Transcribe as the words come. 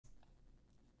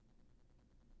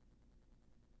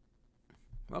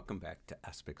Welcome back to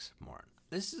Aspects of Mourn.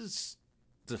 This is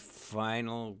the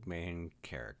final main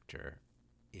character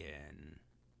in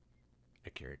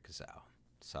Akira Kurosawa,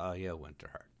 Sahlya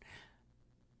Winterheart.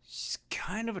 She's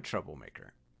kind of a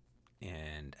troublemaker,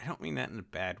 and I don't mean that in a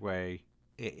bad way.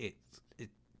 It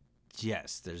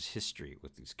yes, there's history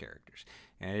with these characters,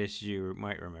 and as you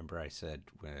might remember, I said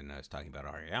when I was talking about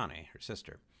Ariane, her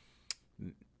sister,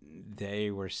 they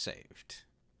were saved.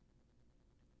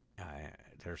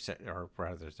 Or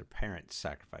rather, their parents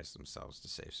sacrificed themselves to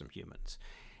save some humans,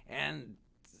 and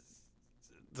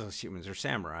those humans are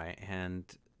samurai. And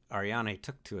Ariane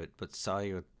took to it, but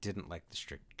Sahlya didn't like the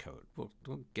strict code.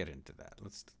 We'll get into that.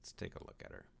 Let's take a look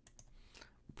at her.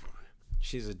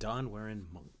 She's a dawn-wearing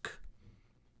monk.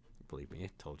 Believe me, I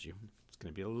told you it's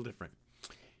going to be a little different.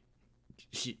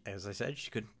 She, as I said,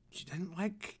 she didn't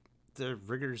like the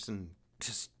rigors and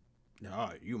just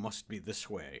no, you must be this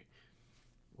way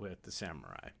with the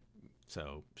samurai.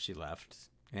 So she left,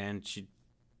 and she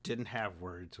didn't have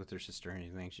words with her sister or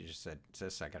anything. She just said,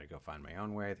 "Sis, I gotta go find my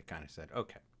own way." They kind of said,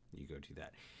 "Okay, you go do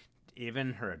that."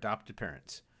 Even her adopted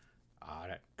parents,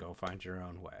 go find your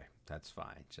own way. That's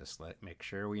fine. Just make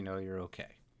sure we know you're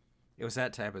okay. It was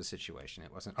that type of situation.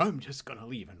 It wasn't, I'm just gonna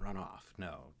leave and run off.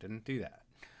 No, didn't do that.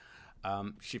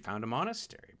 She found a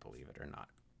monastery, believe it or not.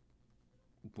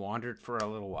 Wandered for a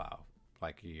little while,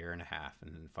 like a year and a half,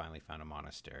 and then finally found a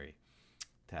monastery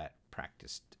that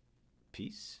practiced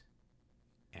peace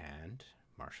and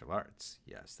martial arts.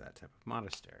 Yes, that type of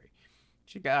monastery.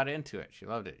 She got into it. She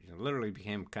loved it. She literally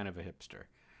became kind of a hipster,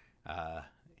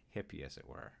 hippie as it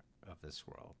were, of this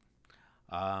world.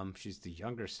 She's the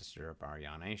younger sister of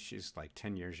Ariane. She's like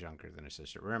 10 years younger than her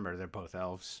sister. Remember, they're both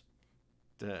elves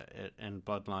in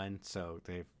bloodline, so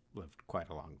they've lived quite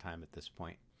a long time at this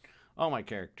point. All my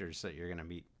characters that you're going to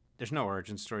meet, there's no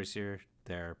origin stories here.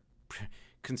 They're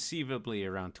conceivably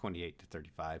around 28 to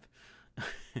 35.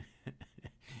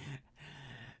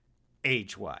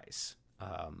 Age-wise.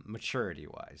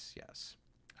 Maturity-wise, yes.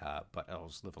 But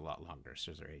elves live a lot longer,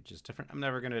 so their age is different. I'm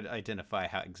never going to identify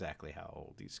exactly how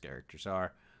old these characters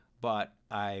are, but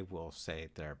I will say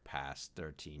they're past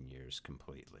 13 years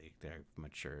completely. They've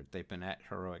matured. They've been at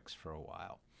heroics for a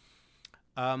while.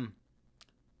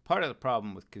 Part of the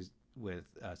problem with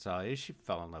Sahlya is she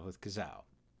fell in love with Kazao,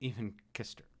 even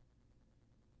kissed her,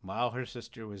 while her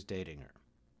sister was dating her.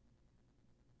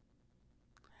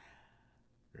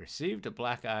 Received a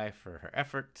black eye for her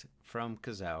effort from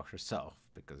Kazao herself,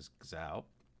 because Kazao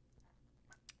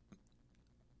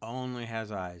only has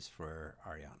eyes for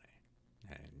Ariane.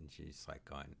 And she's like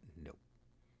going, nope,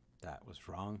 that was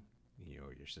wrong. You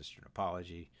owe your sister an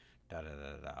apology.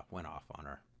 Went off on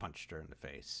her, punched her in the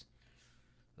face.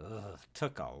 Ugh,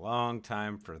 took a long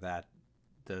time for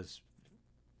those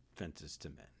fences to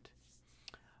mend.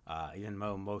 Even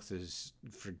though Moth is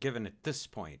forgiven at this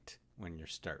point when you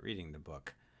start reading the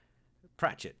book,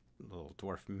 Pratchett, little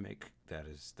dwarf mimic that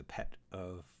is the pet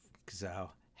of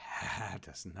Kazao,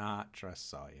 does not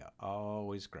trust Sahlya.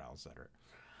 Always growls at her.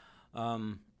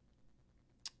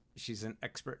 She's an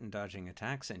expert in dodging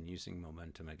attacks and using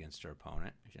momentum against her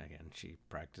opponent. Again, she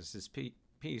practices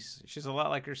peace. She's a lot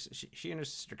like her. She and her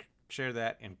sister share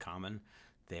that in common.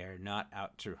 They're not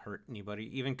out to hurt anybody.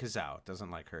 Even Kazao doesn't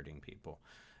like hurting people.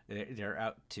 They're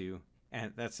out to,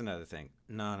 and that's another thing.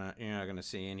 No, you're not going to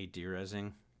see any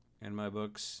derezzing in my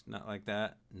books. Not like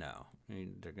that. No. I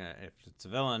mean, they're gonna, if it's a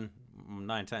villain,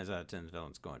 9 times out of 10, the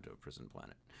villain's going to a prison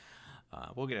planet.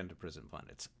 We'll get into prison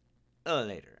planets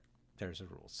later. There's a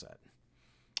rule set.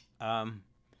 And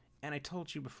I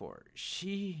told you before,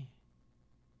 she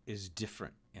is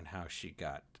different in how she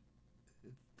got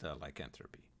the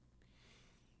lycanthropy.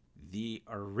 The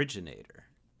originator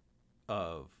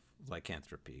of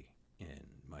lycanthropy in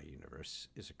my universe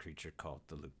is a creature called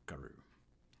the Luke-Garou.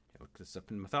 I looked this up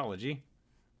in mythology,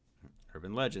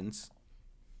 urban legends.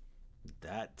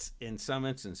 That's, in some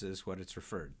instances, what it's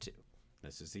referred to.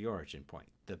 This is the origin point,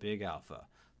 the big alpha,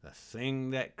 the thing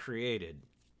that created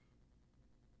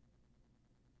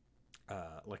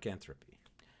lycanthropy.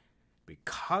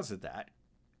 Because of that,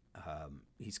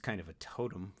 he's kind of a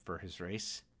totem for his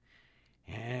race,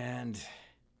 and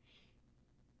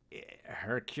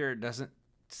her cure doesn't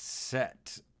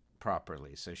set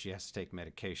properly, so she has to take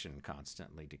medication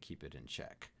constantly to keep it in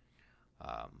check.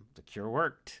 The cure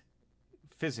worked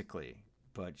physically,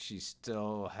 but she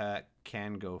still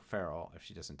can go feral if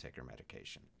she doesn't take her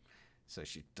medication. So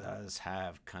she does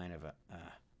have kind of a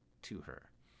to her.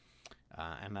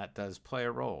 And that does play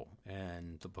a role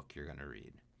in the book you're going to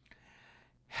read.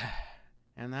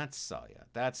 And that's Sahlya.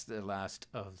 That's the last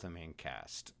of the main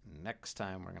cast. Next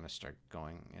time we're going to start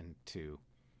going into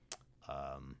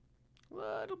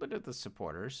a little bit of the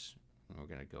supporters. We're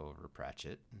going to go over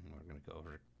Pratchett, and we're going to go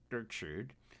over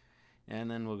Gertrude, and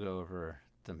then we'll go over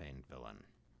the main villain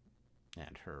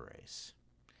and her race.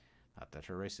 Not that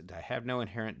her race... I have no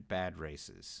inherent bad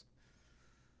races.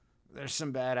 There's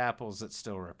some bad apples that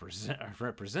still are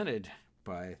represented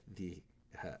by the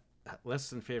less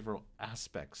than favorable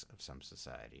aspects of some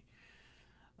society.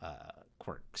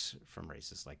 Quirks from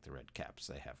races like the Red Caps,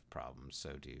 they have problems.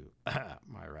 So do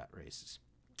my rat races.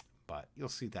 But you'll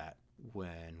see that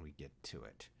when we get to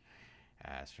it.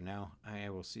 As for now, I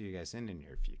will see you guys in the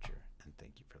near future, and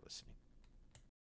thank you for listening.